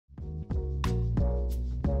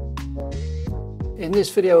In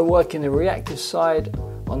this video we're working the reactive side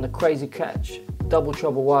on the crazy catch, double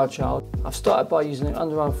trouble wild child. I've started by using an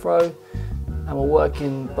underarm throw and we're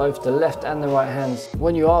working both the left and the right hands.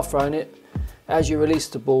 When you are throwing it, as you release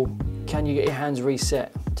the ball, can you get your hands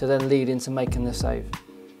reset to then lead into making the save?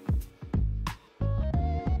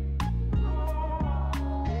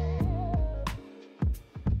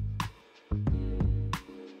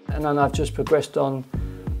 And then I've just progressed on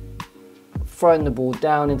throwing the ball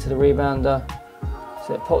down into the rebounder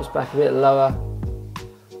so it pops back a bit lower,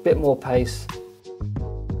 a bit more pace.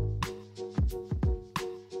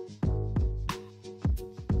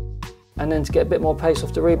 And then to get a bit more pace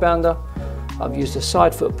off the rebounder, I've used a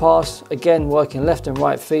side foot pass, again working left and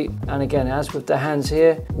right feet. And again, as with the hands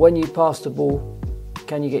here, when you pass the ball,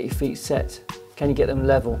 can you get your feet set? Can you get them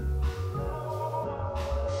level?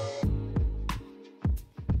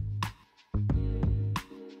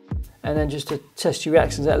 And then just to test your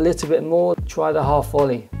reactions a little bit more, try the half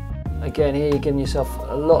volley. Again, here you're giving yourself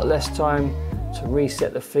a lot less time to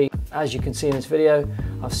reset the feet. As you can see in this video,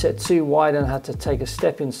 I've set too wide and had to take a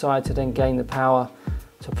step inside to then gain the power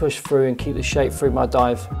to push through and keep the shape through my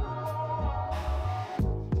dive.